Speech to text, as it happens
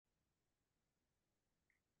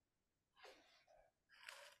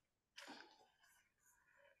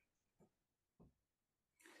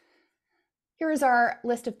Here is our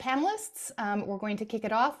list of panelists. We're going to kick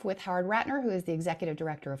it off with Howard Ratner, who is the Executive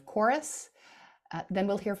Director of Chorus. Then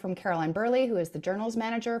we'll hear from Caroline Burley, who is the Journals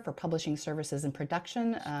Manager for Publishing Services and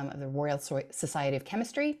Production of the Royal Society of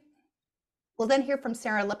Chemistry. We'll then hear from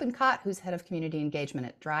Sarah Lippincott, who's Head of Community Engagement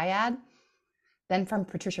at Dryad. Then from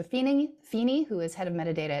Patricia Feeney, who is Head of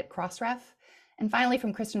Metadata at Crossref. And finally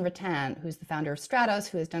from Kristen Ratan, who's the founder of Stratos,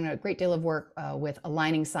 who has done a great deal of work with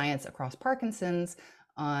aligning science across Parkinson's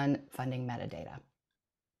on funding metadata.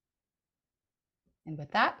 And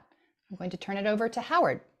with that, I'm going to turn it over to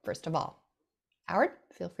Howard, first of all. Howard,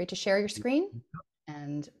 feel free to share your screen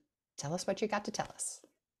and tell us what you got to tell us.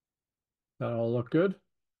 That all look good?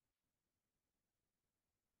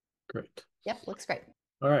 Great. Yep, looks great.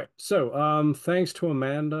 All right. So thanks to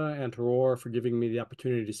Amanda and to ROR for giving me the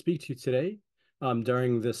opportunity to speak to you today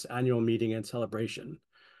during this annual meeting and celebration.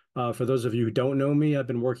 For those of you who don't know me, I've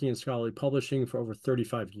been working in scholarly publishing for over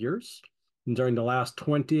 35 years. And during the last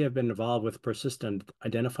 20, I've been involved with persistent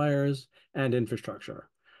identifiers and infrastructure.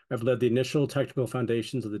 I've led the initial technical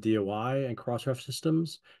foundations of the DOI and Crossref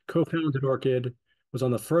systems, co-founded ORCID, was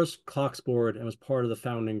on the first clocks board, and was part of the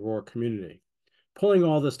founding ROR community. Pulling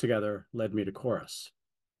all this together led me to Chorus.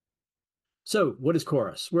 So what is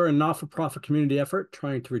Chorus? We're a not-for-profit community effort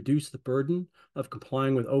trying to reduce the burden of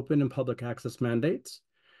complying with open and public access mandates.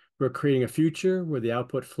 We're creating a future where the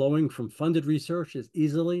output flowing from funded research is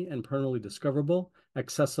easily and permanently discoverable,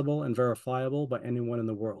 accessible, and verifiable by anyone in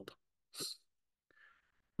the world.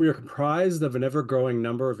 We are comprised of an ever-growing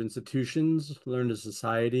number of institutions, learned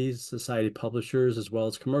societies, society publishers, as well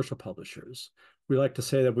as commercial publishers. We like to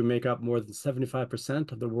say that we make up more than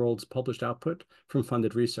 75% of the world's published output from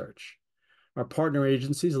funded research. Our partner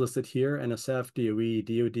agencies listed here, NSF, DOE,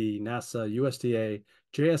 DoD, NASA, USDA,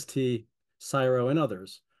 JST, CSIRO, and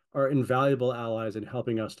others, are invaluable allies in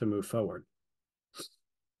helping us to move forward.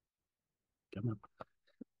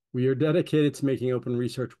 We are dedicated to making open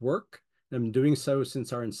research work, and doing so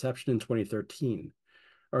since our inception in 2013.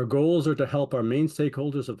 Our goals are to help our main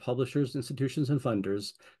stakeholders of publishers, institutions, and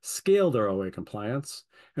funders scale their OA compliance,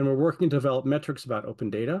 and we're working to develop metrics about open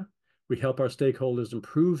data. We help our stakeholders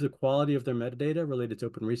improve the quality of their metadata related to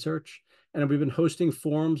open research, and we've been hosting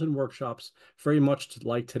forums and workshops very much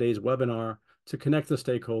like today's webinar to connect the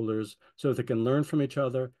stakeholders so that they can learn from each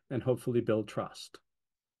other and hopefully build trust.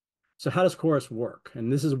 So how does Chorus work?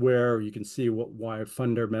 And this is where you can see why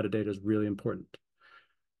funder metadata is really important.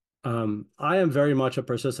 I am very much a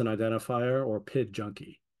persistent identifier or PID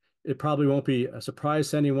junkie. It probably won't be a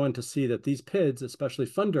surprise to anyone to see that these PIDs, especially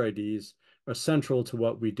funder IDs, are central to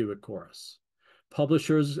what we do at Chorus.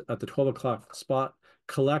 Publishers at the 12 o'clock spot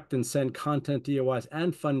collect and send content DOIs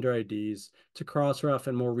and funder IDs to Crossref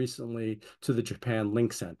and more recently to the Japan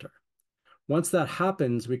Link Center. Once that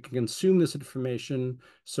happens, we can consume this information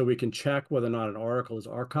so we can check whether or not an article is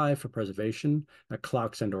archived for preservation at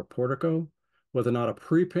Clocks and/or Portico, whether or not a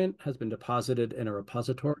preprint has been deposited in a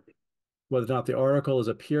repository, whether or not the article is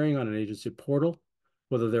appearing on an agency portal,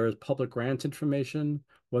 whether there is public grant information,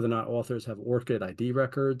 whether or not authors have ORCID ID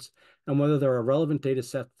records, and whether there are relevant data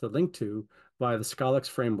sets to link to via the Scalex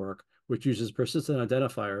framework, which uses persistent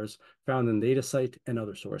identifiers found in DataCite and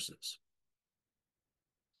other sources.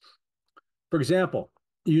 For example,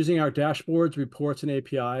 using our dashboards, reports, and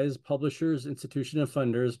APIs, publishers, institutions, and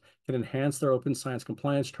funders can enhance their open science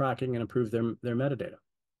compliance tracking and improve their metadata.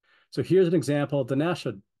 So here's an example of the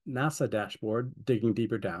NASA dashboard, digging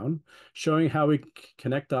deeper down, showing how we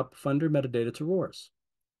connect up funder metadata to RORs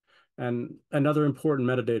and another important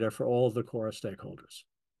metadata for all of the Chorus stakeholders.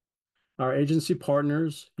 Our agency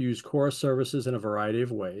partners use Chorus services in a variety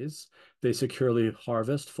of ways. They securely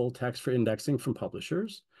harvest full text for indexing from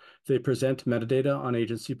publishers. They present metadata on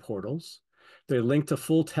agency portals. They link to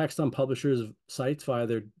full text on publishers' sites via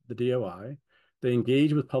the DOI. They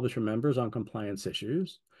engage with publisher members on compliance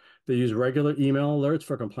issues. They use regular email alerts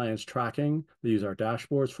for compliance tracking. They use our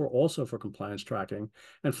dashboards for compliance tracking.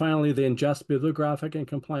 And finally, they ingest bibliographic and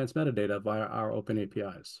compliance metadata via our open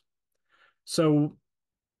APIs. So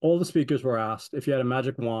all the speakers were asked, if you had a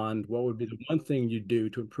magic wand, what would be the one thing you'd do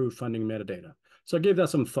to improve funding metadata? So I gave that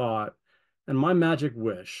some thought. And my magic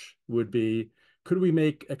wish would be, could we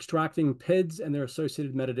make extracting PIDs and their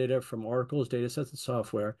associated metadata from articles, datasets, and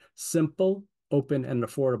software simple, open, and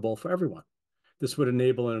affordable for everyone? This would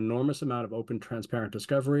enable an enormous amount of open, transparent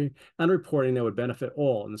discovery and reporting that would benefit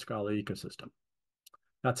all in the scholarly ecosystem.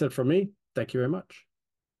 That's it for me. Thank you very much.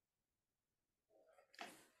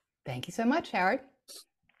 Thank you so much, Howard.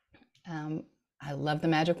 I love the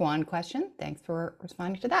magic wand question. Thanks for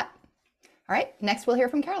responding to that. All right, next we'll hear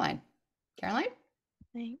from Caroline. Caroline?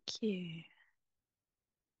 Thank you.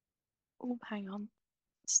 Oh, hang on.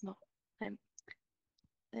 It's not.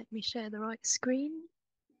 Let me share the right screen.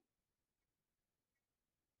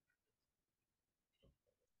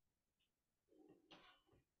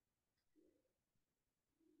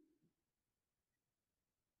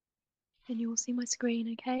 Can you all see my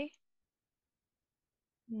screen okay?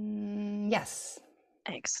 Yes.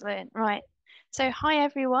 Excellent. Right. So hi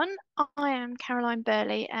everyone, I am Caroline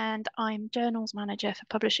Burley and I'm Journals Manager for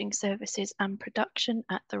Publishing Services and Production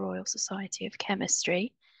at the Royal Society of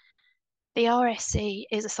Chemistry. The RSC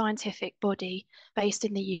is a scientific body based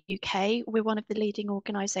in the UK. We're one of the leading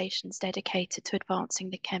organisations dedicated to advancing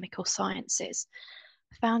the chemical sciences.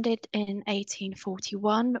 Founded in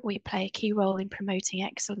 1841, we play a key role in promoting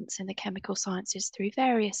excellence in the chemical sciences through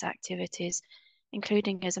various activities,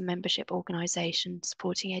 including as a membership organisation,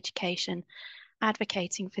 supporting education,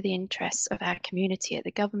 advocating for the interests of our community at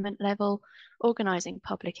the government level, organising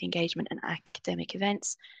public engagement and academic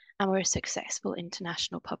events, and we're a successful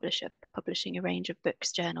international publisher, publishing a range of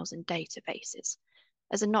books, journals, and databases.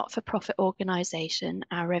 As a not-for-profit organisation,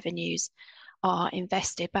 our revenues are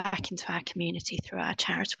invested back into our community through our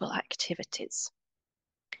charitable activities.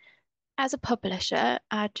 As a publisher,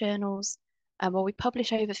 our journals, we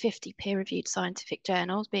publish over 50 peer-reviewed scientific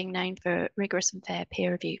journals, being known for rigorous and fair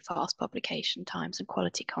peer review, fast publication times, and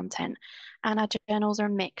quality content. And our journals are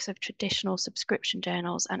a mix of traditional subscription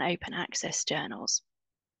journals and open access journals.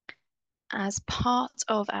 As part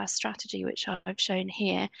of our strategy, which I've shown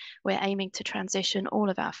here, we're aiming to transition all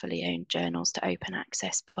of our fully owned journals to open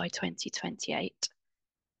access by 2028.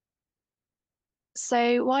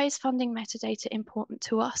 So why is funding metadata important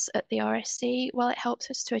to us at the RSC? Well, it helps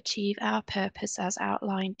us to achieve our purpose as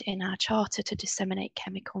outlined in our charter to disseminate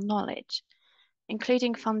chemical knowledge.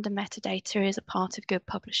 Including funder metadata is a part of good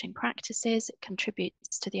publishing practices. It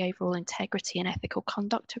contributes to the overall integrity and ethical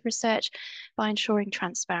conduct of research by ensuring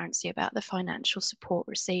transparency about the financial support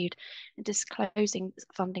received, and disclosing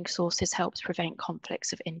funding sources helps prevent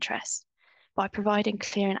conflicts of interest. By providing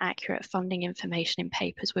clear and accurate funding information in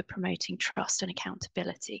papers, we're promoting trust and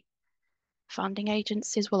accountability. Funding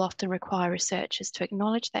agencies will often require researchers to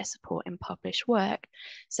acknowledge their support in published work.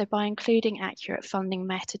 So by including accurate funding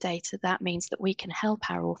metadata, that means that we can help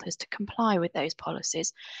our authors to comply with those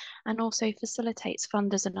policies, and also facilitates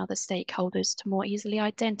funders and other stakeholders to more easily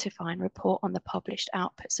identify and report on the published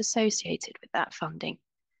outputs associated with that funding.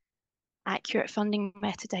 Accurate funding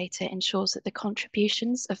metadata ensures that the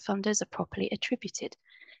contributions of funders are properly attributed.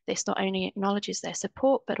 This not only acknowledges their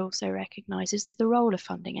support, but also recognises the role of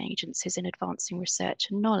funding agencies in advancing research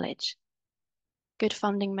and knowledge. Good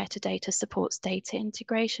funding metadata supports data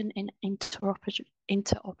integration and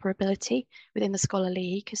interoperability within the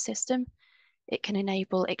scholarly ecosystem. It can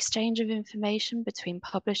enable exchange of information between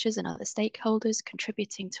publishers and other stakeholders,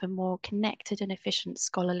 contributing to a more connected and efficient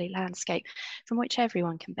scholarly landscape from which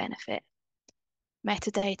everyone can benefit.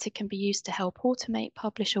 Metadata can be used to help automate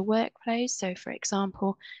publisher workflows. So for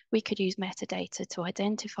example, we could use metadata to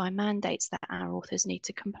identify mandates that our authors need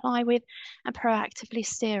to comply with and proactively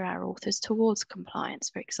steer our authors towards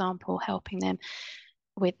compliance, for example, helping them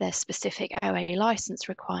with their specific OA license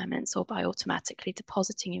requirements, or by automatically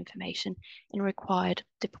depositing information in required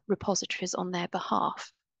repositories on their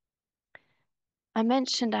behalf. I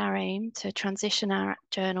mentioned our aim to transition our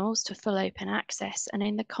journals to full open access, and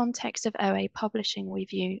in the context of OA publishing, we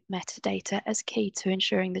view metadata as key to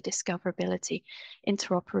ensuring the discoverability,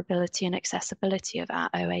 interoperability, and accessibility of our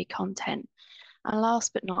OA content. And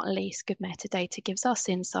last but not least, good metadata gives us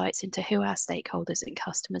insights into who our stakeholders and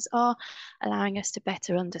customers are, allowing us to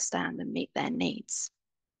better understand and meet their needs.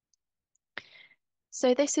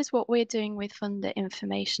 So this is what we're doing with funder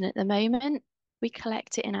information at the moment. We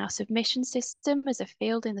collect it in our submission system as a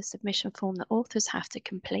field in the submission form that authors have to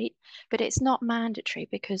complete, but it's not mandatory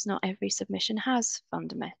because not every submission has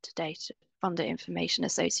funder metadata, funder information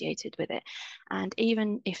associated with it. And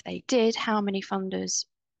even if they did, how many funders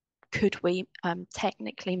could we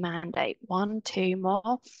technically mandate? 1, 2,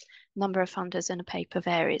 more? Number of funders in a paper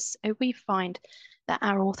varies. So we find that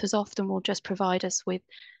our authors often will just provide us with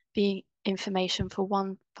the information for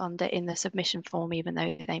one funder in the submission form, even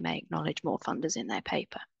though they may acknowledge more funders in their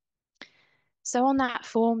paper. So on that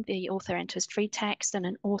form, the author enters free text and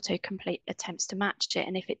an autocomplete attempts to match it.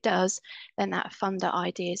 And if it does, then that funder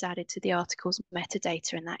ID is added to the article's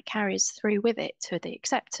metadata, and that carries through with it to the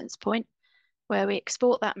acceptance point, where we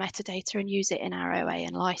export that metadata and use it in our OA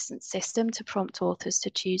and license system to prompt authors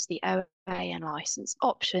to choose the OA and license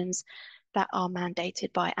options that are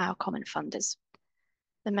mandated by our common funders.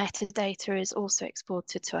 The metadata is also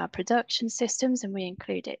exported to our production systems, and we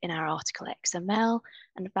include it in our article XML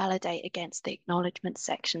and validate against the acknowledgement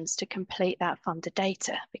sections to complete that funder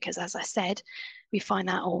data, because as I said, we find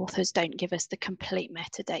that authors don't give us the complete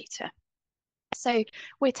metadata. So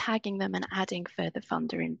we're tagging them and adding further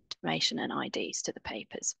funder information and IDs to the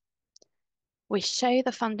papers. We show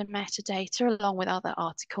the funder metadata along with other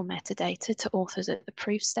article metadata to authors at the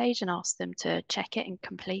proof stage and ask them to check it and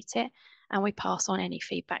complete it. And we pass on any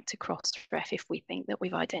feedback to Crossref if we think that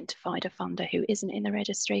we've identified a funder who isn't in the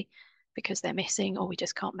registry because they're missing or we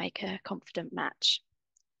just can't make a confident match.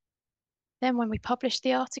 Then when we publish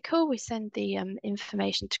the article, we send the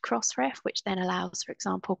information to Crossref, which then allows, for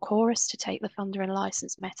example, Chorus to take the funder and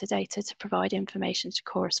license metadata to provide information to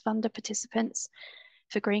Chorus funder participants.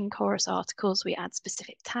 For green Chorus articles, we add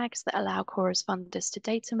specific tags that allow Chorus funders to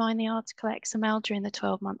data mine the article XML during the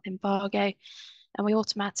 12-month embargo. And we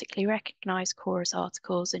automatically recognize Chorus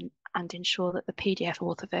articles and ensure that the PDF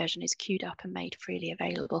author version is queued up and made freely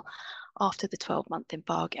available after the 12-month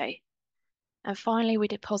embargo. And finally, we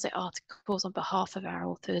deposit articles on behalf of our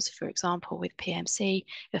authors, for example, with PMC,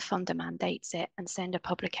 if funder mandates it, and send a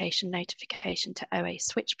publication notification to OA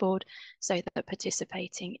Switchboard so that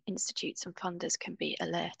participating institutes and funders can be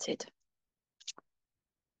alerted.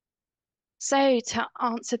 So to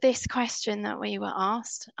answer this question that we were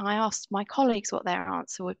asked, I asked my colleagues what their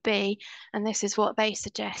answer would be, and this is what they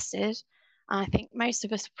suggested. I think most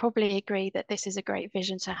of us probably agree that this is a great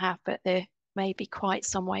vision to have, but there may be quite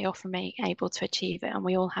some way off from being able to achieve it, and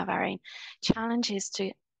we all have our own challenges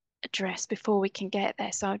to address before we can get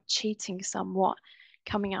there. So I'm cheating somewhat,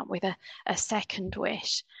 coming up with a second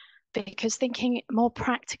wish, because thinking more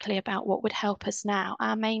practically about what would help us now,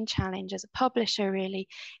 our main challenge as a publisher really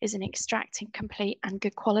is in extracting complete and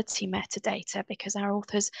good quality metadata, because our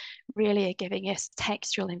authors really are giving us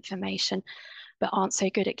textual information but aren't so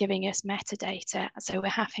good at giving us metadata. So we're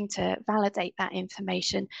having to validate that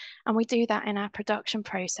information. And we do that in our production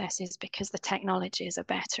processes because the technologies are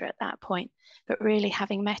better at that point. But really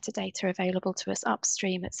having metadata available to us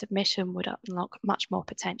upstream at submission would unlock much more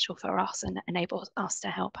potential for us and enable us to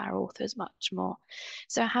help our authors much more.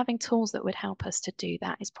 So having tools that would help us to do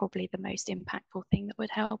that is probably the most impactful thing that would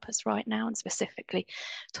help us right now, and specifically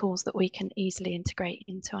tools that we can easily integrate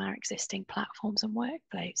into our existing platforms and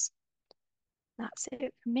workflows. That's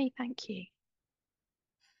it for me. Thank you.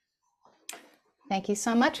 Thank you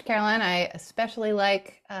so much, Caroline. I especially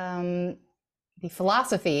like the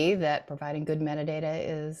philosophy that providing good metadata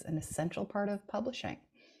is an essential part of publishing.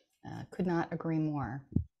 Could not agree more.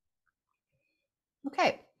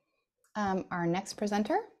 Okay, our next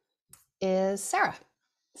presenter is Sarah.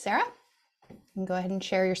 Sarah, you can go ahead and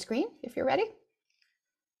share your screen if you're ready.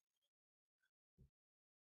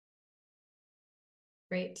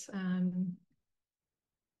 Great.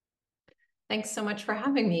 Thanks so much for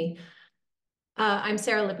having me. I'm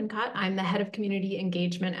Sarah Lippincott. I'm the head of community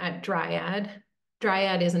engagement at Dryad.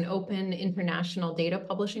 Dryad is an open international data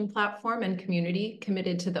publishing platform and community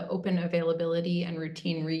committed to the open availability and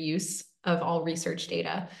routine reuse of all research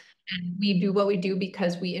data. And we do what we do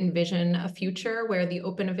because we envision a future where the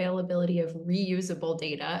open availability of reusable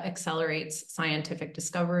data accelerates scientific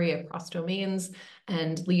discovery across domains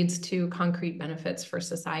and leads to concrete benefits for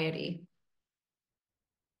society.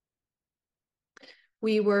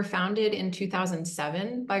 We were founded in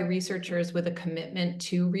 2007 by researchers with a commitment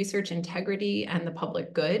to research integrity and the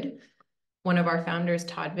public good. One of our founders,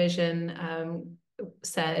 Todd Vision,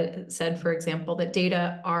 said, for example, that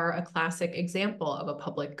data are a classic example of a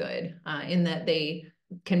public good in that they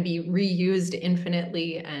can be reused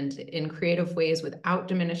infinitely and in creative ways without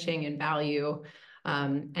diminishing in value,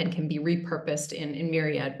 and can be repurposed in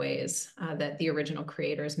myriad ways that the original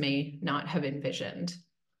creators may not have envisioned.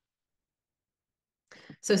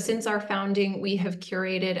 So since our founding, we have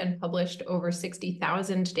curated and published over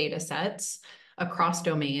 60,000 data sets across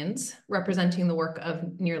domains, representing the work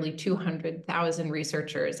of nearly 200,000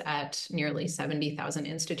 researchers at nearly 70,000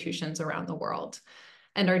 institutions around the world.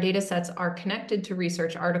 And our data sets are connected to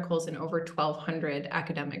research articles in over 1,200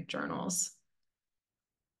 academic journals.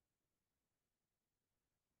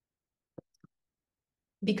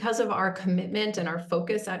 Because of our commitment and our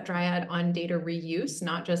focus at Dryad on data reuse,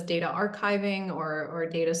 not just data archiving or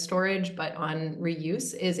data storage, but on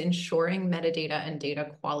reuse, is ensuring metadata and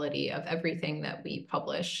data quality of everything that we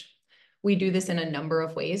publish. We do this in a number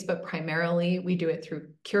of ways, but primarily we do it through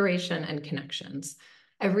curation and connections.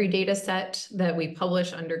 Every data set that we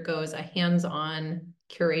publish undergoes a hands-on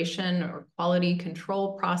curation or quality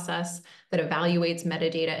control process that evaluates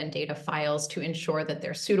metadata and data files to ensure that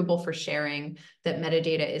they're suitable for sharing, that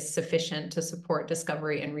metadata is sufficient to support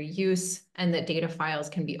discovery and reuse, and that data files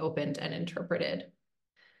can be opened and interpreted.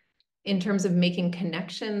 In terms of making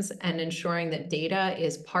connections and ensuring that data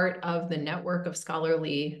is part of the network of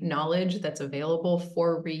scholarly knowledge that's available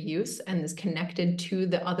for reuse and is connected to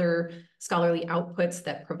the other scholarly outputs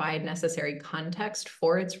that provide necessary context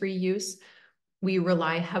for its reuse, we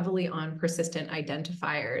rely heavily on persistent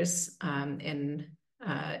identifiers in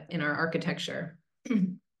our architecture.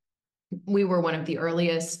 We were one of the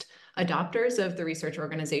earliest adopters of the Research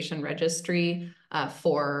Organization Registry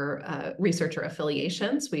for researcher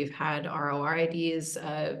affiliations. We've had ROR IDs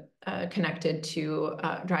connected to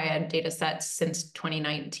Dryad datasets since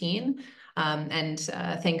 2019. And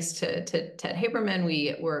thanks to Ted Haberman,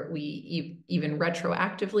 we even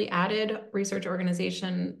retroactively added Research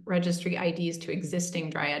Organization Registry IDs to existing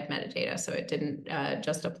Dryad metadata. So it didn't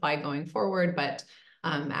just apply going forward, but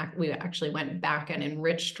we actually went back and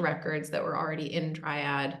enriched records that were already in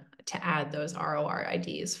Dryad to add those ROR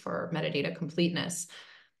IDs for metadata completeness.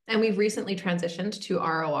 And we've recently transitioned to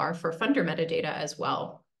ROR for funder metadata as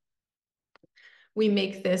well. We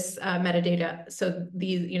make this metadata, so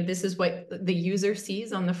this is what the user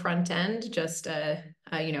sees on the front end, just a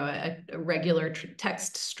regular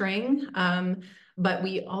text string. But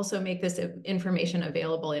we also make this information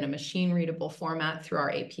available in a machine-readable format through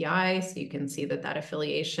our API. So you can see that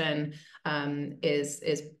affiliation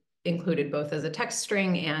is included both as a text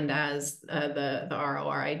string and as the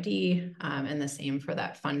ROR ID, and the same for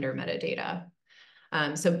that funder metadata.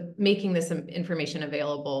 So making this information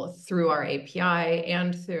available through our API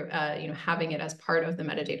and through having it as part of the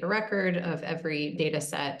metadata record of every data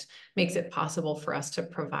set makes it possible for us to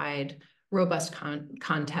provide robust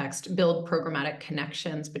context, build programmatic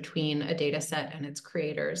connections between a data set and its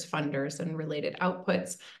creators, funders, and related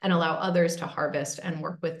outputs, and allow others to harvest and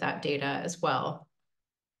work with that data as well.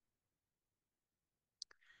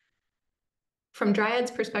 From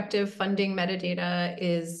Dryad's perspective, funding metadata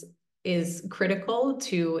is critical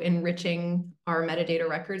to enriching our metadata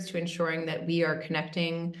records, to ensuring that we are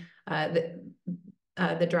connecting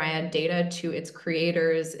the Dryad data to its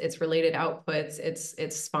creators, its related outputs,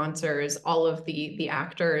 its sponsors, all of the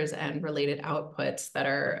actors and related outputs that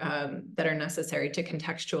are necessary to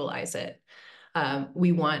contextualize it.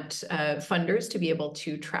 We want funders to be able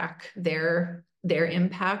to track their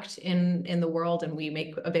impact in the world, and we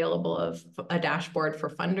make available a dashboard for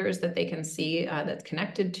funders that they can see that's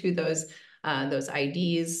connected to those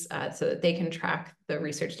IDs, so that they can track the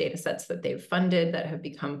research data sets that they've funded that have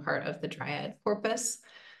become part of the Dryad corpus.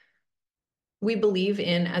 We believe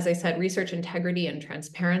in, as I said, research integrity and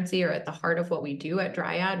transparency are at the heart of what we do at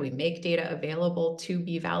Dryad. We make data available to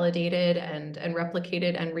be validated and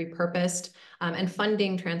replicated and repurposed. And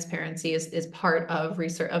funding transparency is part of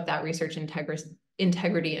that research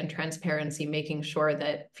integrity and transparency, making sure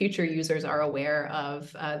that future users are aware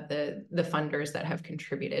of the funders that have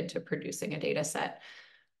contributed to producing a data set.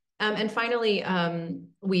 And finally,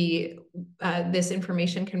 this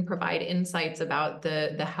information can provide insights about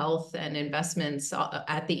the health and investments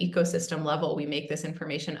at the ecosystem level. We make this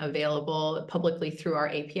information available publicly through our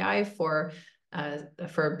API for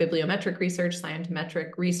bibliometric research,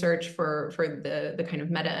 scientometric research, for the kind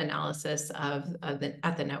of meta-analysis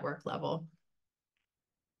at the network level.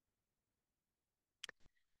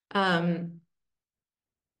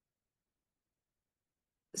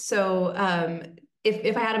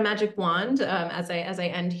 If I had a magic wand, as I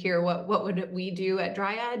end here, what would we do at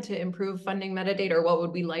Dryad to improve funding metadata, or what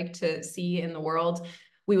would we like to see in the world?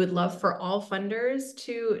 We would love for all funders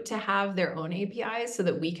to have their own APIs so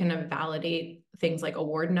that we can validate things like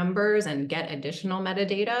award numbers and get additional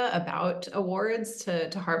metadata about awards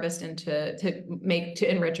to harvest and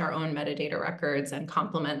to enrich our own metadata records and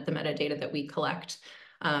complement the metadata that we collect.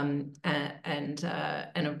 And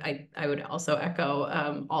I would also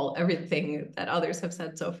echo everything that others have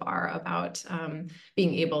said so far about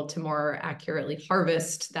being able to more accurately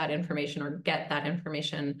harvest that information or get that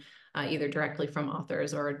information either directly from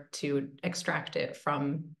authors or to extract it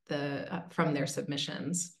from their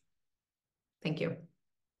submissions. Thank you.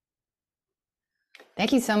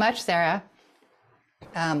 Thank you so much, Sarah.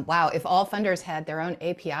 Wow, if all funders had their own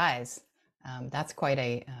APIs, that's quite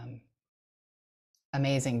a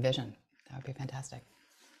amazing vision. That would be fantastic.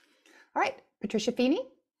 All right, Patricia Feeney,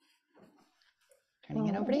 turning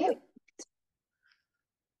it over to you.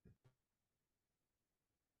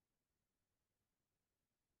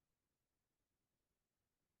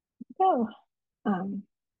 So,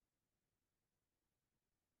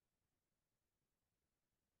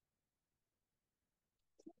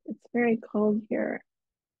 very cold here,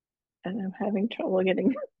 and I'm having trouble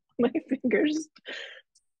getting my fingers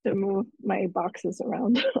to move my boxes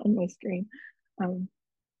around on my screen.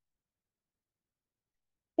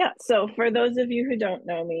 Yeah, so for those of you who don't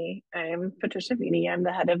know me, I'm Patricia Feeney. I'm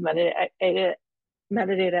the head of metadata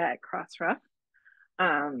at Crossref.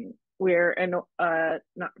 We're a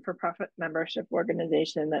not-for-profit membership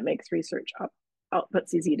organization that makes research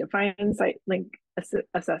outputs easy to find, cite, link,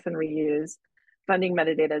 assess, and reuse. Funding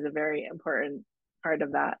metadata is a very important part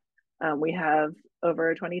of that. We have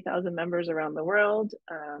over 20,000 members around the world.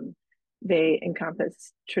 They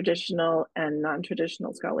encompass traditional and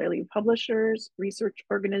non-traditional scholarly publishers, research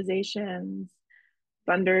organizations,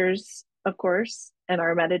 funders, of course, and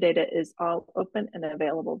our metadata is all open and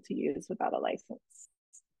available to use without a license.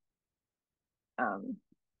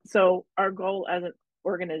 So our goal as an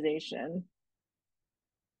organization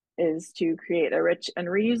is to create a rich and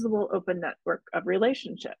reusable open network of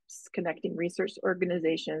relationships, connecting research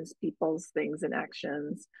organizations, peoples, things, and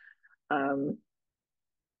actions.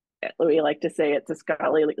 We like to say it's a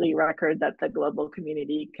scholarly record that the global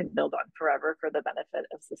community can build on forever for the benefit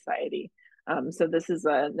of society. So this is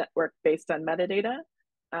a network based on metadata.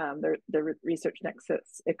 The research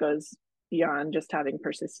nexus, it goes beyond just having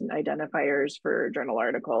persistent identifiers for journal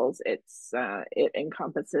articles. It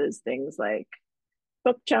encompasses things like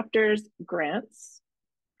book chapters, grants,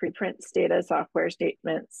 preprints, data, software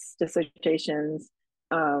statements, dissertations,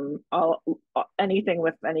 anything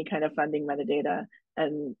with any kind of funding metadata.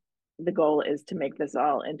 And the goal is to make this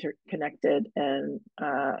all interconnected and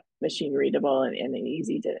machine readable and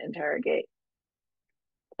easy to interrogate.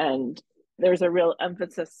 And there's a real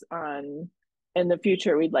emphasis on, in the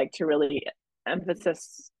future, we'd like to really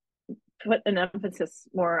put an emphasis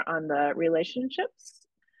more on the relationships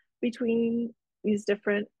between these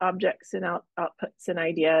different objects and outputs and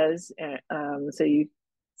ideas.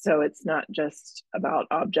 So it's not just about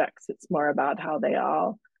objects, it's more about how they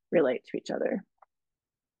all relate to each other.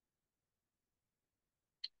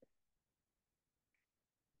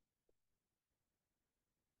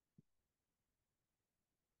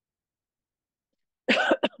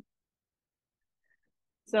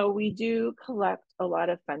 So we do collect a lot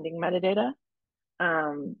of funding metadata.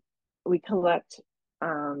 We collect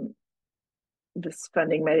this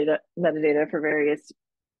funding metadata for various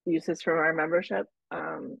uses from our membership.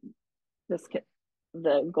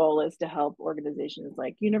 The goal is to help organizations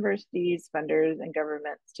like universities, funders, and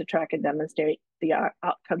governments to track and demonstrate the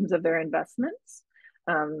outcomes of their investments.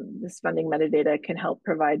 This funding metadata can help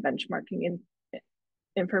provide benchmarking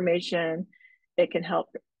information. It can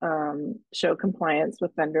help show compliance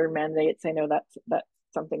with vendor mandates. I know that's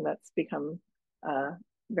something that's become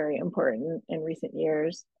very important in recent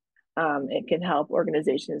years. It can help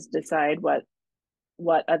organizations decide what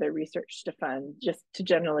other research to fund, just to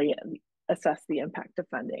generally assess the impact of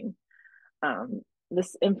funding.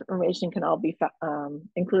 This information can all be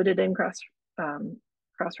included in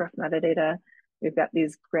Crossref metadata. We've got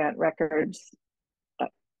these grant records.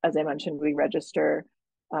 As I mentioned, we register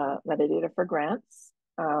metadata for grants.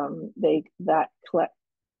 That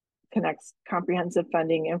connects comprehensive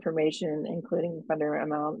funding information, including funder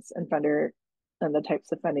amounts and the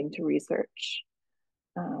types of funding to research.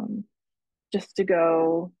 Just to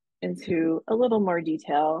go into a little more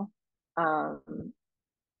detail,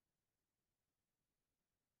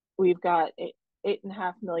 we've got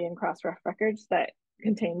 8.5 million Crossref records that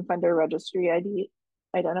contain funder registry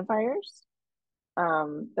identifiers.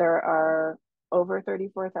 There are over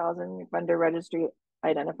 34,000 funder registry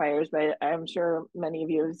identifiers, but I'm sure many of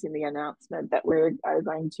you have seen the announcement that we are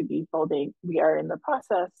going to be folding. We are in the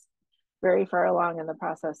process, very far along in the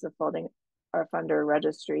process of folding our funder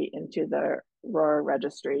registry into the ROR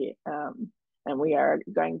registry. And we are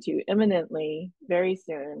going to imminently, very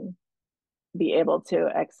soon, be able to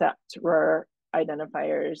accept ROR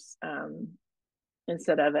identifiers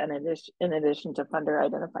instead of in addition to funder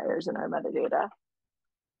identifiers in our metadata,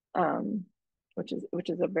 which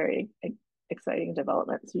is a very exciting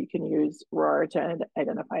development. So you can use ROR to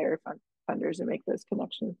identify our funders and make those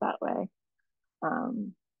connections that way.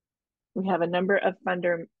 We have a number of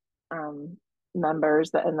funder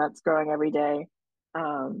members and that's growing every day.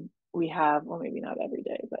 We have, well, maybe not every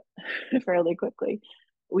day, but fairly quickly.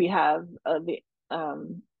 We have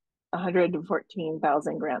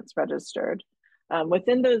 114,000 grants registered.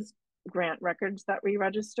 Within those grant records that we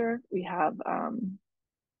register, we have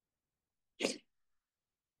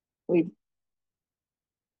we've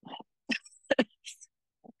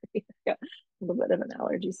got a little bit of an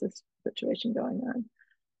allergy situation going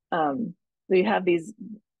on. We have these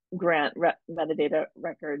grant metadata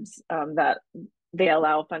records that they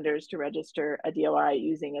allow funders to register a DOI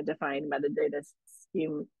using a defined metadata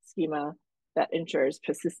schema that ensures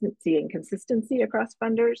persistency and consistency across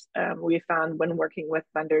funders. We found when working with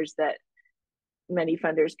funders that many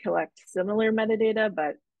funders collect similar metadata,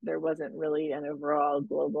 but there wasn't really an overall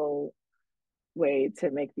global way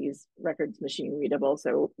to make these records machine readable.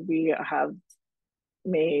 So we have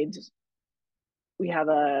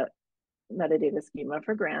a metadata schema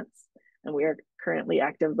for grants, and we are currently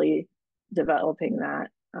actively developing that.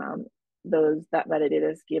 That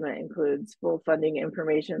metadata schema includes full funding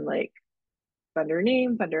information like funder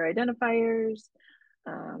name, funder identifiers,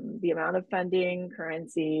 the amount of funding,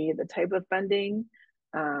 currency, the type of funding.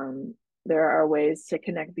 There are ways to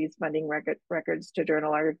connect these funding records to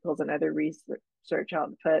journal articles and other research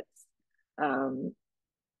outputs.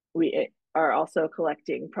 We are also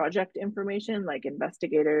collecting project information like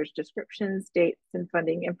investigators, descriptions, dates, and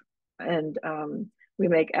funding, and we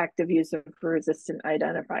make active use of resistant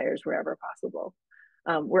identifiers wherever possible.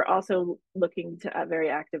 We're also looking to very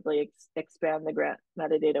actively expand the grant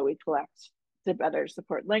metadata we collect to better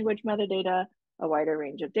support language metadata, a wider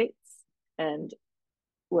range of dates, and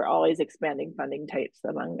we're always expanding funding types,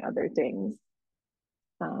 among other things.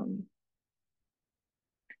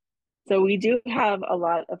 So we do have a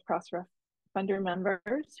lot of Crossref funder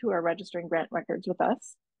members who are registering grant records with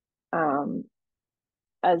us.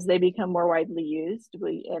 As they become more widely used,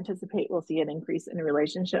 we anticipate we'll see an increase in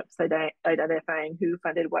relationships, identifying who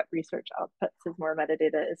funded what research outputs as more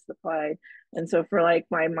metadata is supplied. And so for like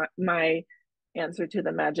my answer to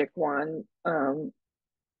the magic wand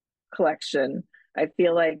collection, I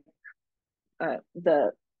feel like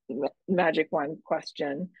the magic wand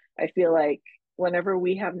question, I feel like whenever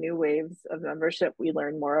we have new waves of membership, we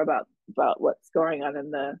learn more about what's going on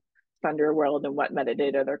in the funder world and what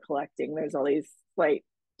metadata they're collecting. There's all these slight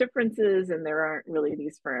differences, and there aren't really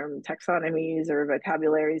these firm taxonomies or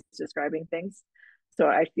vocabularies describing things. So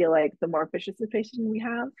I feel like the more participation we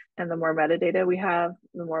have and the more metadata we have,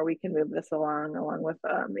 the more we can move this along with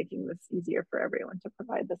making this easier for everyone to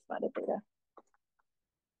provide this metadata.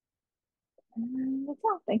 And that's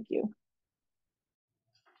all. Thank you.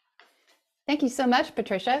 Thank you so much,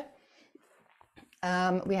 Patricia.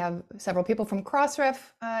 We have several people from Crossref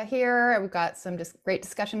here. We've got some great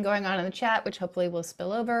discussion going on in the chat, which hopefully will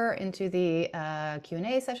spill over into the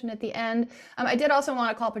Q&A session at the end. I did also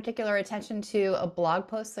want to call particular attention to a blog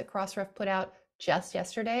post that Crossref put out just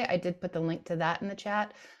yesterday. I did put the link to that in the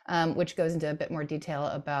chat, which goes into a bit more detail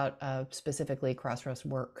about specifically Crossref's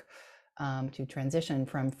work to transition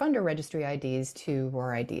from funder registry IDs to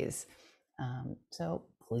ROR IDs. So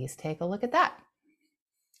please take a look at that.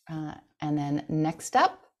 And then next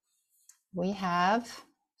up, we have,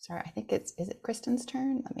 sorry, I think is it Kristen's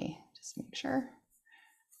turn? Let me just make sure.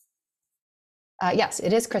 Yes,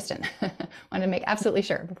 it is Kristen. Want to make absolutely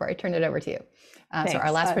sure before I turn it over to you. So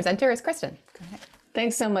our last presenter is Kristen. Go ahead.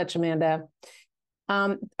 Thanks so much, Amanda.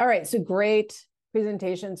 All right, so great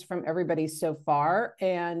presentations from everybody so far.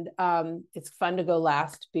 And it's fun to go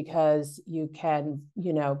last because you can,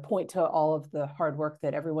 point to all of the hard work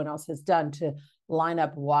that everyone else has done to line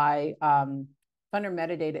up why funder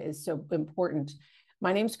metadata is so important.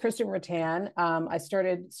 My name's Kristen Ratan. I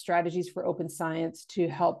started Strategies for Open Science to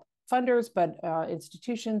help funders, but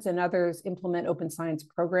institutions and others implement open science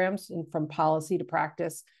programs from policy to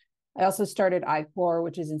practice. I also started ICOR,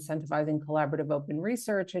 which is incentivizing collaborative open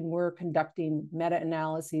research, and we're conducting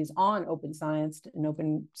meta-analyses on open science and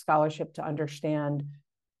open scholarship to understand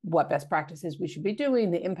what best practices we should be doing,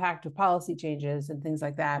 the impact of policy changes, and things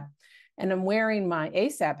like that. And I'm wearing my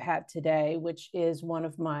ASAP hat today, which is one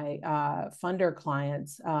of my funder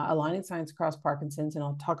clients, Aligning Science Across Parkinson's, and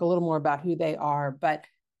I'll talk a little more about who they are, but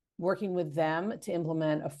working with them to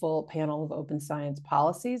implement a full panel of open science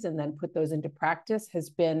policies and then put those into practice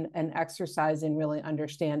has been an exercise in really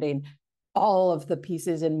understanding all of the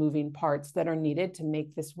pieces and moving parts that are needed to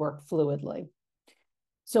make this work fluidly.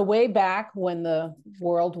 So way back when the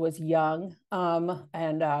world was young,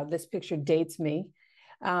 and this picture dates me,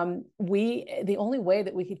 the only way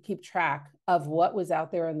that we could keep track of what was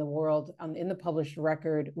out there in the world in the published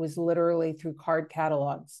record was literally through card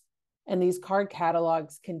catalogs. And these card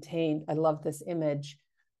catalogs contained, I love this image,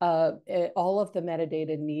 all of the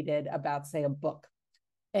metadata needed about, say, a book.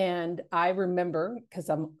 And I remember, because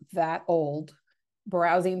I'm that old,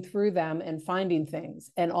 browsing through them and finding things.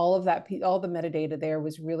 And all of that, all the metadata there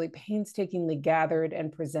was really painstakingly gathered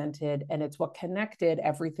and presented. And it's what connected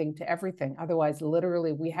everything to everything. Otherwise,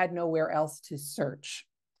 literally, we had nowhere else to search.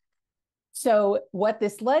 So what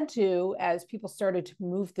this led to, as people started to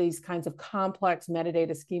move these kinds of complex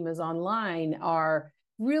metadata schemas online, are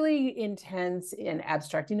really intense in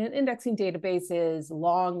abstracting and indexing databases,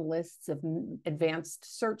 long lists of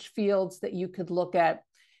advanced search fields that you could look at.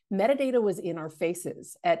 Metadata was in our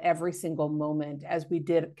faces at every single moment as we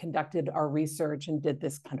conducted our research and did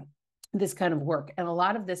this kind of work. And a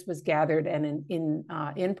lot of this was gathered and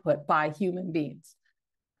input by human beings.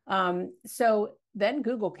 So then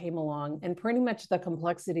Google came along and pretty much the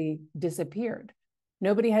complexity disappeared.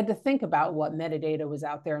 Nobody had to think about what metadata was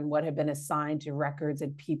out there and what had been assigned to records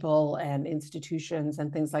and people and institutions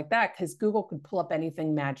and things like that, because Google could pull up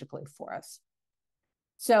anything magically for us.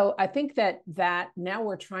 So I think that now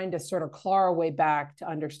we're trying to sort of claw our way back to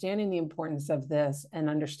understanding the importance of this and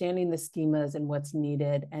understanding the schemas and what's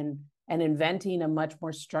needed and inventing a much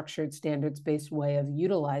more structured standards-based way of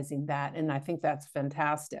utilizing that. And I think that's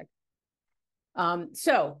fantastic.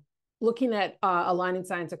 So looking at aligning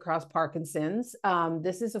science across Parkinson's,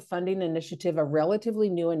 this is a funding initiative, a relatively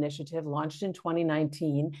new initiative launched in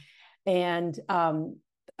 2019, and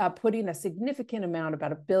putting a significant amount,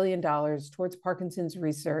 about $1 billion, towards Parkinson's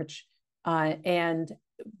research. And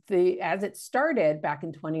as it started back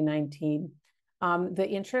in 2019, the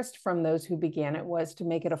interest from those who began it was to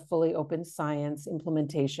make it a fully open science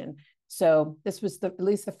implementation. So this was at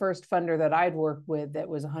least the first funder that I'd worked with that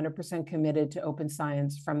was 100% committed to open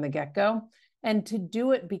science from the get-go. And to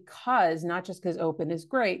do it because, not just because open is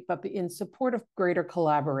great, but in support of greater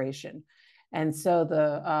collaboration. And so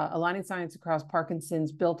the Aligning Science Across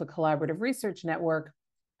Parkinson's built a collaborative research network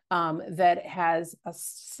that has a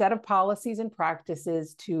set of policies and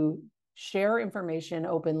practices to share information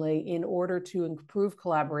openly in order to improve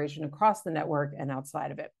collaboration across the network and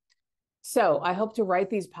outside of it. So I hope to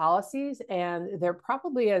write these policies, and they're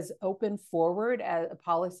probably as open forward as a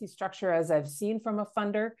policy structure as I've seen from a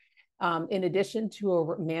funder, in addition to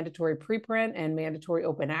a mandatory preprint and mandatory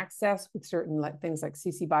open access with certain things like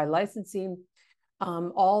CC BY licensing.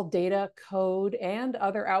 All data, code, and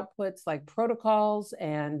other outputs like protocols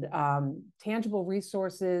and tangible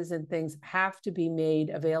resources and things have to be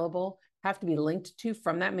made available, have to be linked to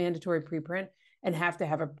from that mandatory preprint, and have to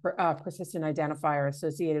have a persistent identifier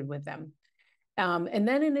associated with them. And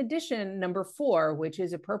then in addition, number 4, which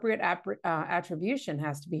is appropriate attribution,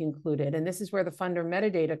 has to be included. And this is where the funder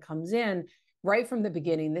metadata comes in right from the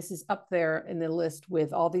beginning. This is up there in the list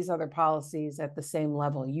with all these other policies at the same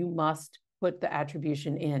level. You must put the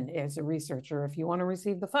attribution in as a researcher if you want to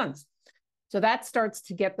receive the funds. So that starts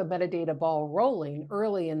to get the metadata ball rolling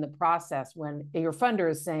early in the process when your funder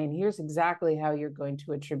is saying, here's exactly how you're going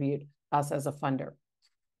to attribute us as a funder.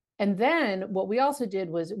 And then what we also did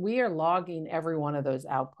was we are logging every one of those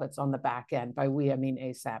outputs on the back end. By we, I mean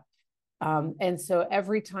ASAP. And so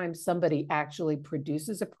every time somebody actually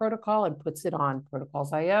produces a protocol and puts it on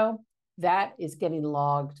Protocols.io, that is getting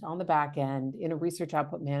logged on the back end in a research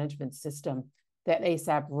output management system that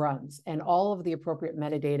ASAP runs. And all of the appropriate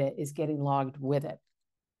metadata is getting logged with it.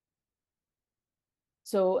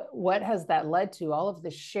 So what has that led to? All of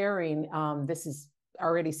the sharing, this is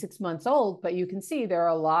already 6 months old, but you can see there are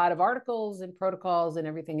a lot of articles and protocols and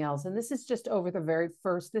everything else. And this is just over the very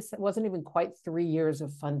first, this wasn't even quite 3 years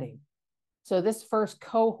of funding. So this first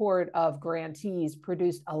cohort of grantees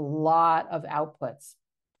produced a lot of outputs.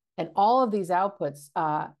 And all of these outputs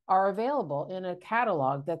are available in a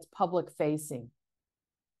catalog that's public facing.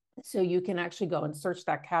 So you can actually go and search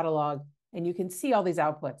that catalog and you can see all these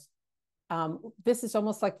outputs. This is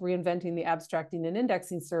almost like reinventing the abstracting and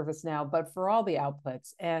indexing service now, but for all the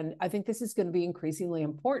outputs. And I think this is going to be increasingly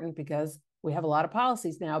important because we have a lot of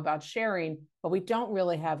policies now about sharing, but we don't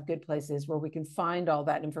really have good places where we can find all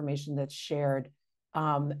that information that's shared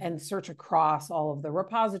and search across all of the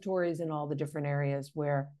repositories and all the different areas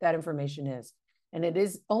where that information is. And it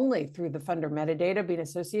is only through the funder metadata being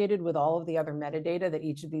associated with all of the other metadata that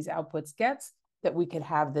each of these outputs gets that we could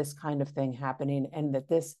have this kind of thing happening, and that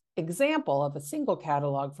this example of a single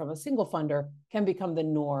catalog from a single funder can become the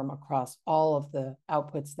norm across all of the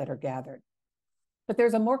outputs that are gathered. But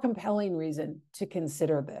there's a more compelling reason to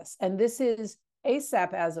consider this. And this is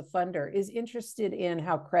ASAP as a funder is interested in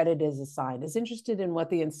how credit is assigned, is interested in what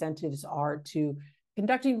the incentives are to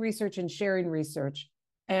conducting research and sharing research,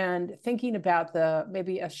 and thinking about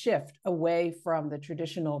maybe a shift away from the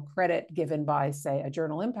traditional credit given by, say, a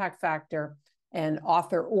journal impact factor and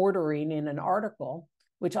author ordering in an article,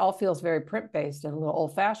 which all feels very print-based and a little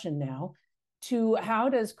old-fashioned now, to how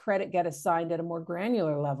does credit get assigned at a more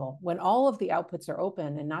granular level when all of the outputs are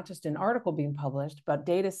open and not just an article being published, but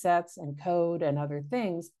data sets and code and other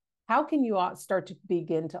things. How can you start to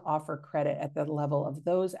begin to offer credit at the level of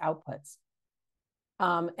those outputs?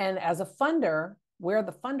 And as a funder, where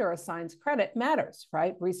the funder assigns credit matters,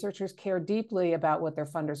 right? Researchers care deeply about what their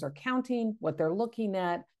funders are counting, what they're looking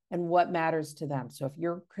at, and what matters to them. So if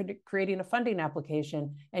you're creating a funding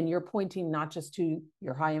application and you're pointing not just to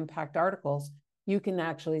your high impact articles, you can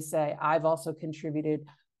actually say, I've also contributed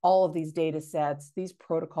all of these data sets, these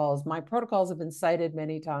protocols. My protocols have been cited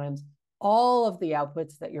many times, all of the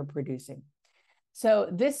outputs that you're producing. So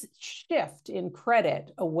this shift in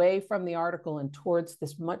credit away from the article and towards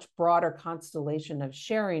this much broader constellation of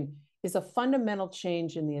sharing is a fundamental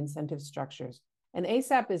change in the incentive structures. And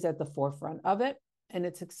ASAP is at the forefront of it. And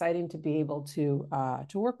it's exciting to be able to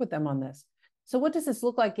work with them on this. So what does this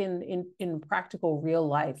look like in practical real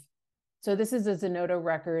life? So this is a Zenodo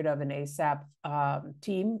record of an ASAP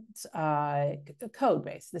team's code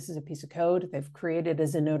base. This is a piece of code. They've created a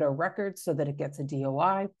Zenodo record so that it gets a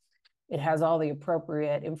DOI. It has all the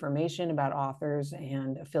appropriate information about authors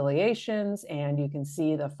and affiliations, and you can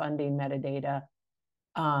see the funding metadata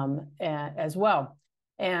as well.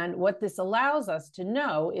 And what this allows us to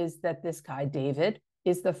know is that this guy, David,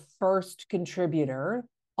 is the first contributor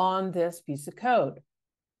on this piece of code.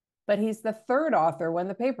 But he's the third author when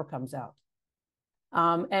the paper comes out.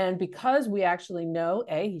 And because we actually know,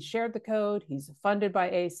 he shared the code, he's funded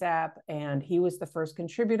by ASAP, and he was the first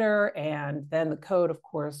contributor, and then the code, of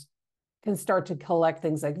course, can start to collect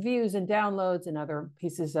things like views and downloads and other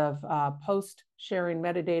pieces of post-sharing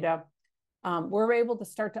metadata. We're able to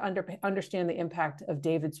start to understand the impact of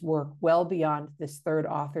David's work well beyond this third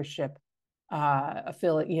authorship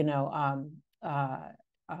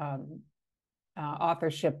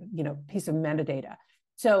authorship, piece of metadata.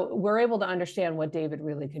 So we're able to understand what David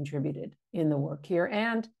really contributed in the work here.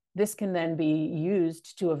 And this can then be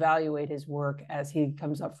used to evaluate his work as he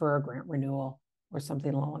comes up for a grant renewal or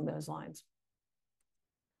something along those lines.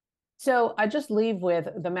 So I just leave with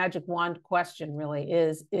the magic wand question really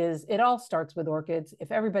is it all starts with ORCIDs.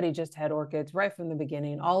 If everybody just had ORCIDs right from the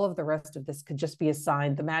beginning, all of the rest of this could just be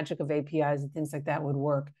assigned. The magic of APIs and things like that would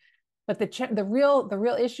work. But the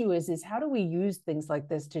real issue is how do we use things like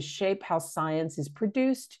this to shape how science is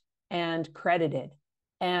produced and credited?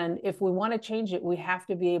 And if we want to change it, we have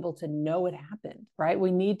to be able to know it happened, right?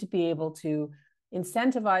 We need to be able to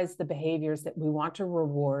incentivize the behaviors that we want to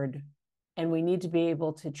reward, and we need to be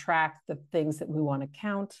able to track the things that we want to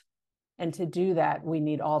count. And to do that, we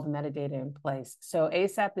need all the metadata in place. So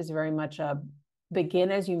ASAP is very much a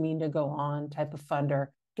begin as you mean to go on type of funder,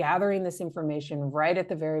 gathering this information right at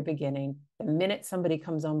the very beginning. The minute somebody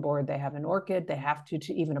comes on board, they have an ORCID, they have to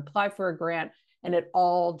even apply for a grant, and it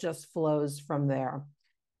all just flows from there.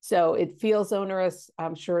 So it feels onerous,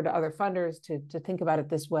 I'm sure, to other funders to think about it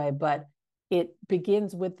this way, but it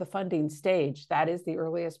begins with the funding stage. That is the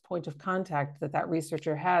earliest point of contact that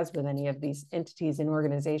researcher has with any of these entities and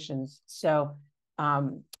organizations. So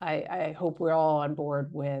I hope we're all on board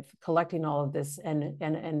with collecting all of this and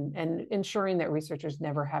ensuring that researchers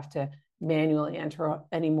never have to manually enter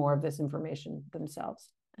any more of this information themselves.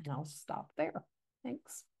 And I'll stop there.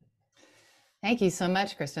 Thanks. Thank you so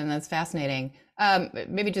much, Kristen. That's fascinating.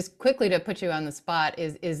 Maybe just quickly to put you on the spot,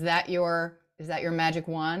 is that your magic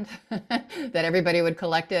wand that everybody would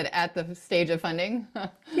collect it at the stage of funding?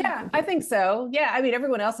 Yeah, I think so. Yeah, I mean,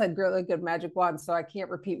 everyone else had really good magic wands, so I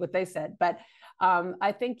can't repeat what they said. But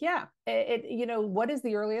I think, yeah, what is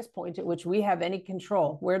the earliest point at which we have any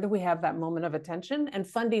control? Where do we have that moment of attention? And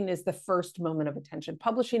funding is the first moment of attention.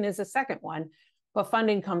 Publishing is the second one, but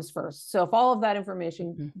funding comes first. So if all of that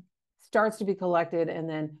information starts to be collected and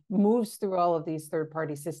then moves through all of these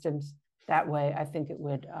third-party systems, that way, I think it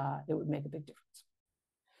would make a big difference.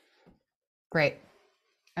 Great,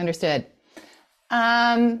 understood.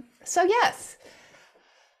 So yes,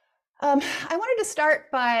 I wanted to start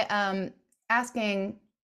by asking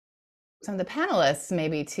some of the panelists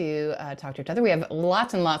maybe to talk to each other. We have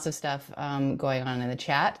lots and lots of stuff going on in the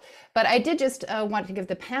chat, but I did just want to give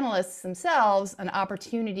the panelists themselves an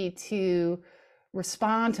opportunity to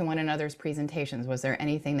respond to one another's presentations. Was there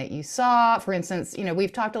anything that you saw? For instance,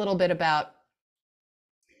 we've talked a little bit about,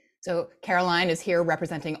 so Caroline is here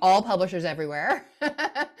representing all publishers everywhere.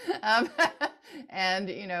 And,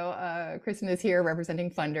 Kristen is here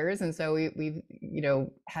representing funders. And so we've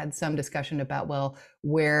had some discussion about, well,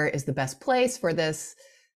 where is the best place for this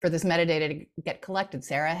metadata to get collected?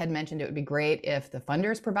 Sarah had mentioned it would be great if the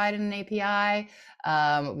funders provided an API.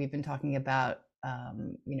 We've been talking about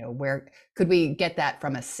where could we get that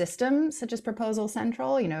from a system such as Proposal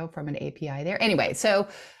Central, from an API there. Anyway, so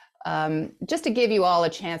just to give you all a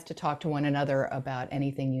chance to talk to one another about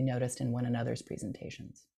anything you noticed in one another's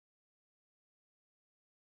presentations.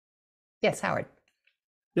 Yes, Howard.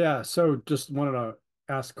 Yeah, so just wanted to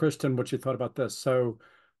ask Kristen what you thought about this. So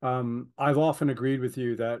I've often agreed with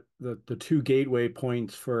you that the two gateway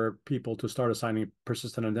points for people to start assigning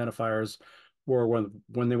persistent identifiers were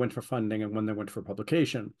when they went for funding and when they went for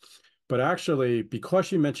publication. But actually,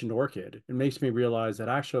 because you mentioned ORCID, it makes me realize that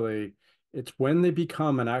actually it's when they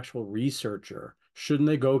become an actual researcher. Shouldn't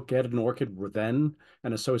they go get an ORCID then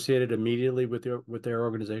and associate it immediately with their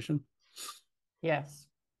organization? Yes.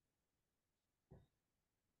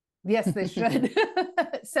 Yes, they should.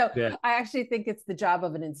 So yeah. I actually think it's the job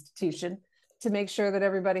of an institution to make sure that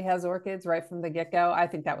everybody has ORCIDs right from the get-go. I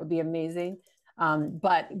think that would be amazing.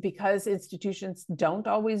 But because institutions don't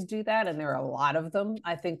always do that, and there are a lot of them,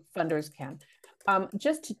 I think funders can.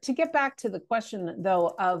 Just to get back to the question,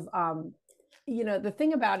 though, of, the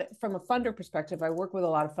thing about it from a funder perspective, I work with a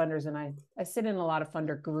lot of funders, and I sit in a lot of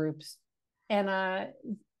funder groups. And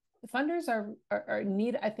funders are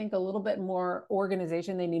need, I think, a little bit more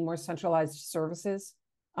organization. They need more centralized services.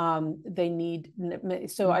 They need,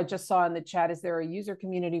 so I just saw in the chat, is there a user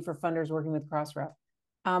community for funders working with Crossref?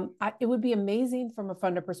 It would be amazing from a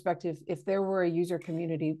funder perspective if there were a user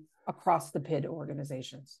community across the PID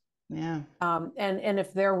organizations. Yeah. And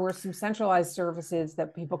if there were some centralized services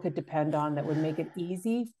that people could depend on that would make it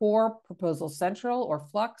easy for Proposal Central or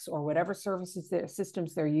Flux or whatever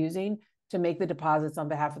systems they're using to make the deposits on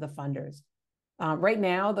behalf of the funders. Right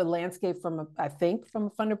now, the landscape I think from a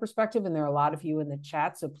funder perspective, and there are a lot of you in the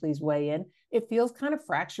chat, so please weigh in, it feels kind of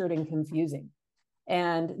fractured and confusing.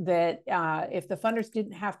 And that if the funders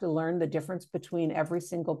didn't have to learn the difference between every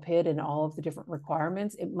single PID and all of the different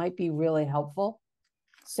requirements, it might be really helpful.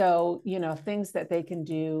 So, things that they can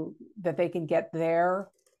do, that they can get their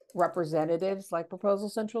representatives like Proposal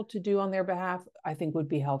Central to do on their behalf, I think would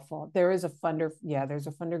be helpful. There is a funder, there's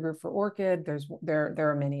a funder group for ORCID. There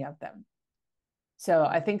are many of them. So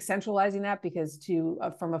I think centralizing that, because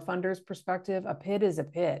from a funder's perspective, a PID is a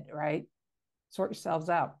PID, right? Sort yourselves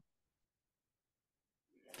out.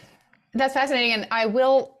 That's fascinating. And I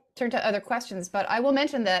will turn to other questions, but I will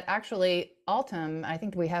mention that actually Altum, I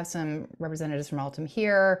think we have some representatives from Altum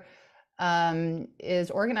here,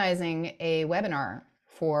 is organizing a webinar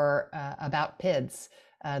for about PIDs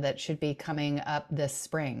that should be coming up this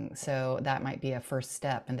spring. So that might be a first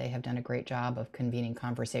step, and they have done a great job of convening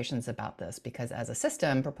conversations about this, because as a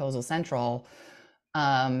system, Proposal Central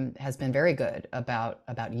has been very good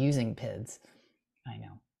about using PIDs. I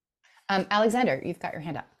know. Alexander, you've got your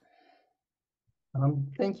hand up.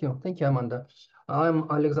 Thank you, Amanda. I'm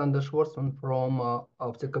Alexander Schwartzman from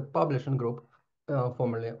Optica Publishing Group,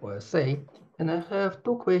 formerly OSA, and I have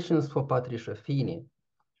two questions for Patricia Feeney.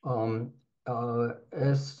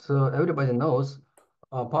 As everybody knows,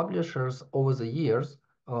 publishers over the years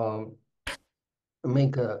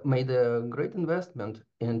made a great investment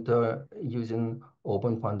into using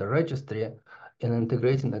Open Funder Registry and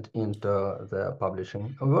integrating it into their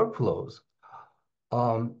publishing workflows.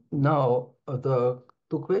 Now, the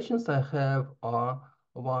two questions I have are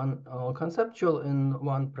one conceptual and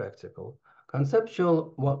one practical.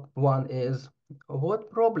 Conceptual one is, what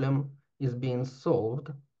problem is being solved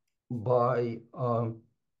by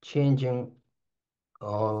changing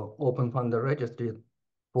Open Funder Registry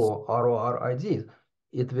for ROR IDs?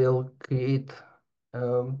 It will create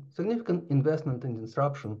significant investment and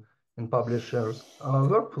disruption in publishers'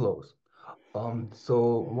 workflows.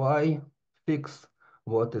 So why fix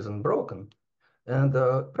what isn't broken? And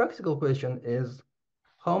the practical question is,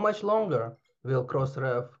 how much longer will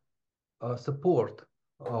Crossref support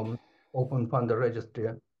Open Funder Registry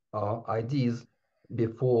IDs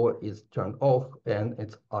before it's turned off and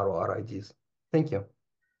it's ROR IDs? Thank you.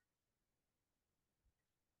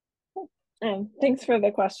 Thanks for the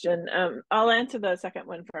question. I'll answer the second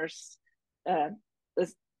one first. The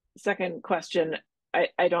second question,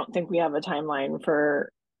 I don't think we have a timeline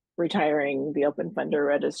for retiring the Open Funder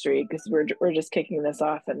Registry, because we're just kicking this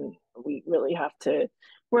off, and we really have to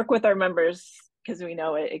work with our members, because we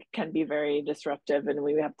know it can be very disruptive, and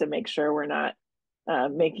we have to make sure we're not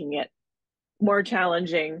making it more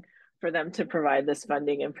challenging for them to provide this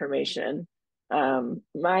funding information.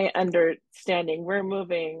 My understanding,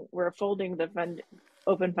 we're folding the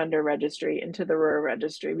Open Funder Registry into the ROR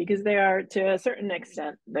Registry, because they are, to a certain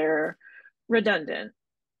extent, they're redundant.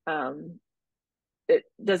 It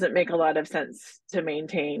doesn't make a lot of sense to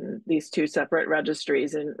maintain these two separate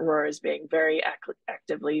registries, and ROR is being very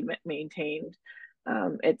actively maintained.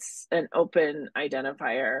 It's an open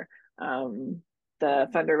identifier. The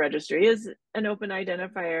funder registry is an open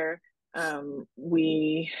identifier.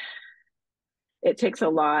 It takes a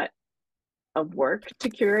lot of work to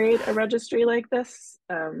curate a registry like this.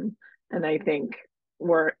 And I think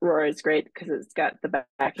ROR is great because it's got the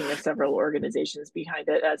backing of several organizations behind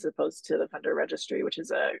it, as opposed to the funder registry, which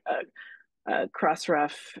is a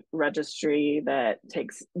Crossref registry that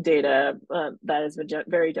takes data that has been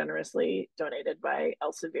very generously donated by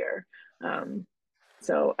Elsevier.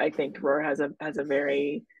 So I think ROR has a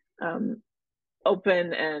very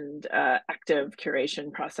open and active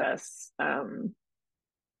curation process.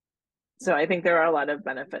 So I think there are a lot of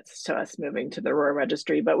benefits to us moving to the ROR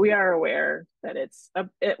registry, but we are aware that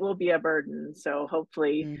it will be a burden. So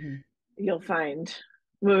hopefully you'll find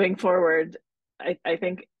moving forward, I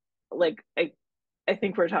think I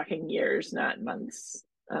think we're talking years, not months,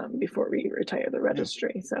 before we retire the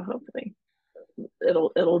registry. So hopefully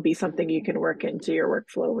it'll be something you can work into your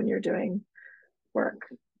workflow when you're doing work.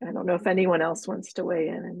 I don't know if anyone else wants to weigh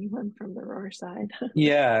in, anyone from the ROR side.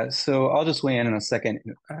 Yeah, so I'll just weigh in a second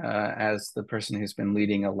as the person who's been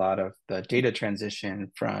leading a lot of the data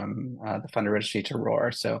transition from the funder registry to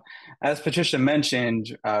ROR. So as Patricia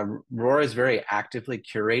mentioned, ROR is very actively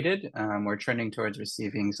curated. We're trending towards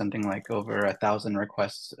receiving something like over 1,000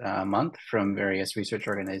 requests a month from various research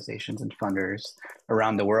organizations and funders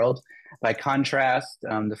around the world. By contrast,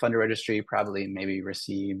 the funder registry probably maybe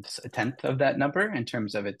receives a tenth of that number in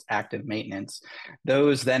terms of its active maintenance.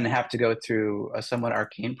 Those then have to go through a somewhat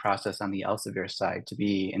arcane process on the Elsevier side to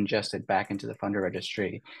be ingested back into the funder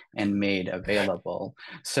registry and made available.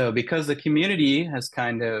 So because the community has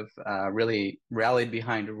kind of really rallied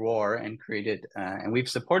behind ROR and created, and we've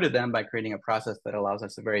supported them by creating a process that allows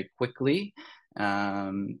us to very quickly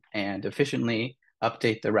and efficiently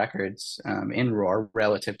update the records in ROR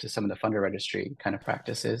relative to some of the funder registry kind of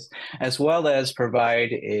practices, as well as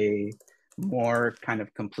provide a more kind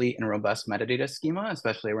of complete and robust metadata schema,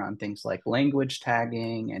 especially around things like language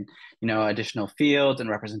tagging and additional fields and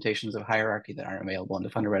representations of hierarchy that aren't available in the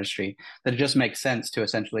funder registry, that it just makes sense to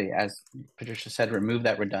essentially, as Patricia said, remove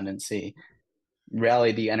that redundancy,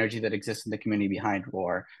 rally the energy that exists in the community behind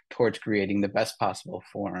ROR towards creating the best possible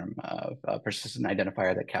form of a persistent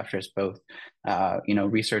identifier that captures both,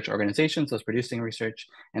 research organizations, those producing research,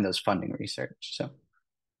 and those funding research. So,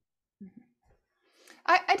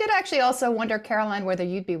 I did actually also wonder, Caroline, whether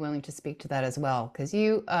you'd be willing to speak to that as well, because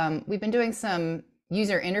we've been doing some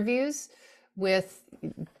user interviews with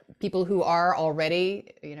people who are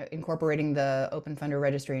already, incorporating the Open Funder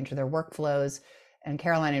Registry into their workflows. And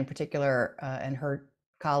Caroline in particular and her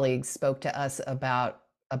colleagues spoke to us about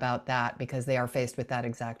that because they are faced with that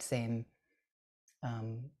exact same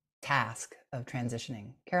task of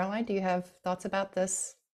transitioning. Caroline, do you have thoughts about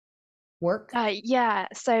this work? Yeah,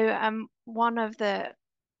 so one of the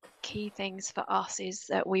key things for us is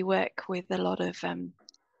that we work with a lot of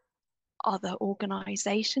other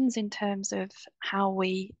organizations in terms of how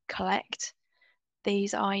we collect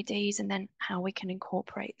these IDs and then how we can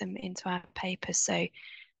incorporate them into our papers. So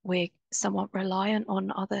we're somewhat reliant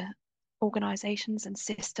on other organizations and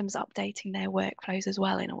systems updating their workflows as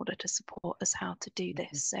well in order to support us how to do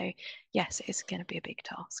this. So yes, it's going to be a big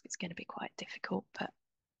task. It's going to be quite difficult, but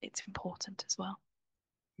it's important as well.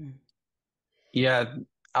 Yeah,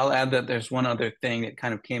 I'll add that there's one other thing that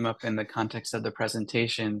kind of came up in the context of the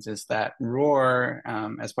presentations is that ROR,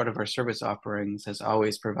 as part of our service offerings, has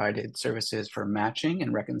always provided services for matching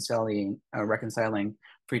and reconciling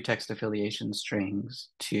free text affiliation strings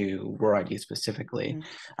to ROR ID specifically.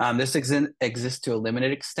 This exists to a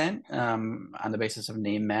limited extent on the basis of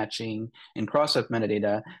name matching and Crossref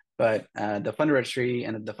metadata, but the funder registry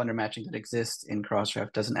and the funder matching that exists in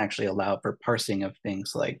Crossref doesn't actually allow for parsing of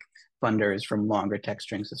things like funders from longer text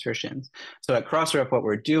strings assertions. So at Crossref, what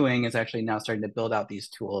we're doing is actually now starting to build out these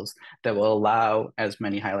tools that will allow, as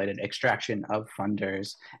many highlighted, extraction of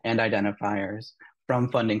funders and identifiers from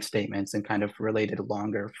funding statements and kind of related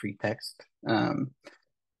longer free text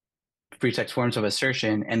forms of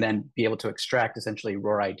assertion, and then be able to extract essentially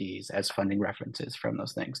ROR IDs as funding references from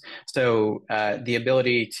those things. So the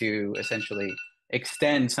ability to essentially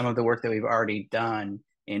extend some of the work that we've already done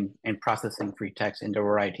in processing free text into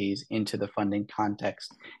ROR IDs into the funding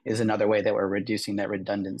context is another way that we're reducing that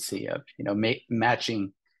redundancy of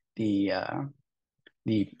matching the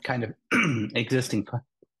kind of existing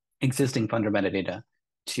funder metadata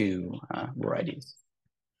to ROR IDs.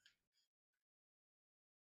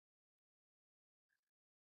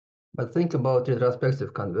 But think about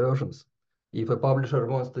retrospective conversions. If a publisher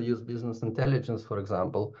wants to use business intelligence, for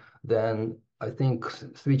example, then I think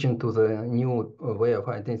switching to the new way of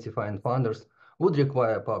identifying funders would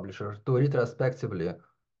require a publisher to retrospectively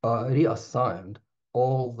reassign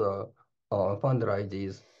all the funder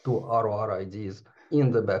IDs to ROR IDs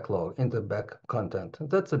in the backlog, in the back content.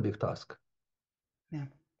 That's a big task. Yeah.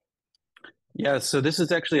 Yeah, so this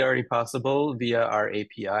is actually already possible via our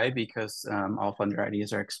API because all funder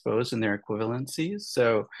IDs are exposed in their equivalencies.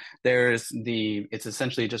 So it's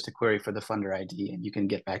essentially just a query for the funder ID, and you can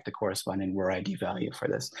get back the corresponding ROR ID value for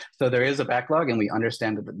this. So there is a backlog, and we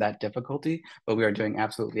understand that difficulty, but we are doing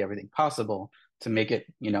absolutely everything possible to make it,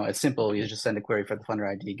 as simple. You just send a query for the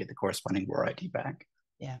funder ID, get the corresponding ROR ID back.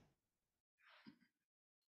 Yeah.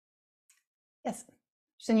 Yes,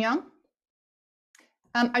 Shin Young?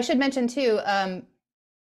 I should mention too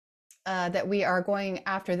that we are going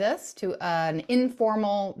after this to an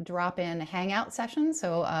informal drop-in hangout session.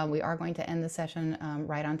 So we are going to end the session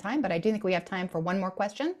right on time, but I do think we have time for one more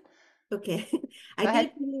question. Okay, I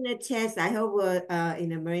did put in a test. I hope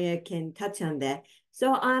Maria can touch on that.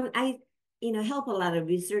 So I help a lot of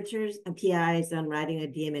researchers and PIs on writing a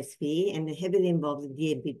DMSP and heavily involved in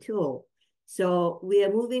DMP tool. So we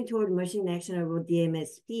are moving toward machine actionable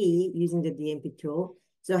DMSP using the DMP tool.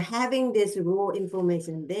 So having this raw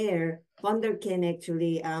information there, funder can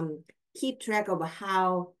actually keep track of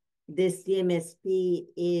how this DMSP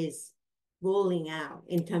is rolling out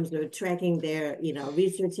in terms of tracking their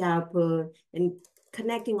research output and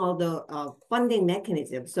connecting all the funding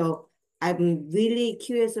mechanisms. So I'm really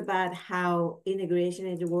curious about how integration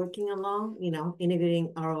is working along,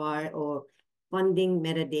 integrating ROR or funding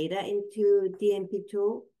metadata into DMP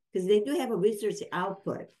tool, because they do have a research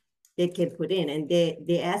output they can put in, and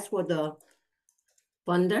they ask for the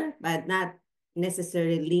funder, but not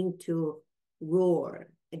necessarily linked to ROR.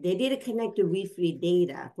 They did connect to read-free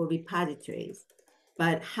data for repositories,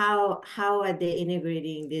 but how are they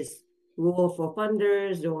integrating this ROR for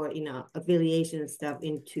funders or affiliation stuff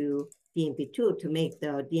into DMP2 to make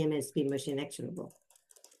the DMSP machine actionable?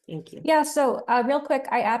 Thank you. Yeah, so real quick,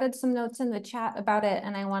 I added some notes in the chat about it,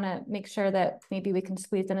 and I want to make sure that maybe we can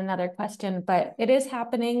squeeze in another question, but it is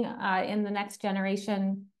happening in the next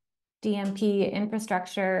generation DMP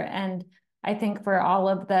infrastructure. And I think for all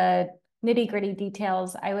of the nitty-gritty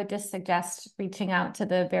details, I would just suggest reaching out to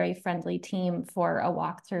the very friendly team for a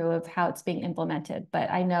walkthrough of how it's being implemented.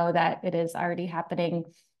 But I know that it is already happening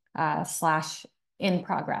 / in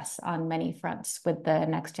progress on many fronts with the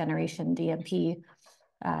next generation DMP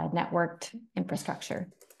networked infrastructure.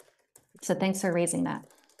 So thanks for raising that.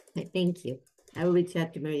 Thank you. I will reach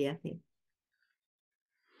out to Maria.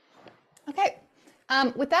 Okay.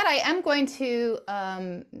 With that, I am going to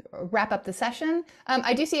wrap up the session.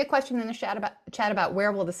 I do see a question in the chat about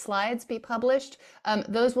where will the slides be published.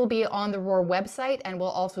 Those will be on the ROR website and will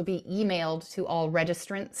also be emailed to all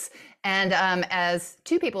registrants. And as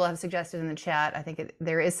two people have suggested in the chat, I think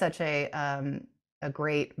there is such a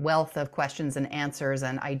great wealth of questions and answers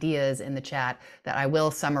and ideas in the chat that I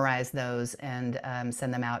will summarize those and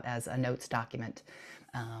send them out as a notes document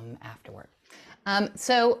afterward.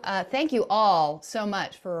 So thank you all so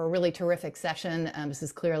much for a really terrific session. This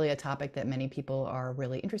is clearly a topic that many people are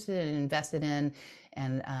really interested in and invested in,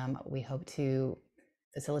 and we hope to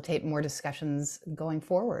facilitate more discussions going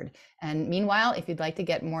forward. And meanwhile, if you'd like to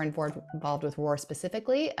get more involved with ROR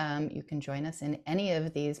specifically, you can join us in any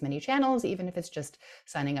of these many channels, even if it's just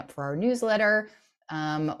signing up for our newsletter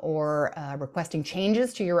or requesting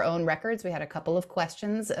changes to your own records. We had a couple of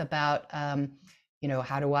questions about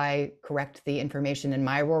how do I correct the information in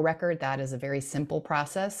my ROR record? That is a very simple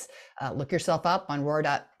process. Look yourself up on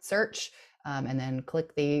roar.search and then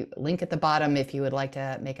click the link at the bottom if you would like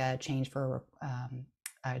to make a change for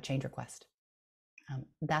a change request.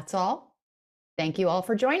 That's all. Thank you all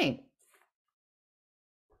for joining.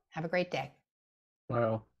 Have a great day.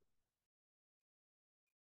 Wow.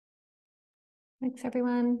 Thanks,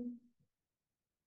 everyone.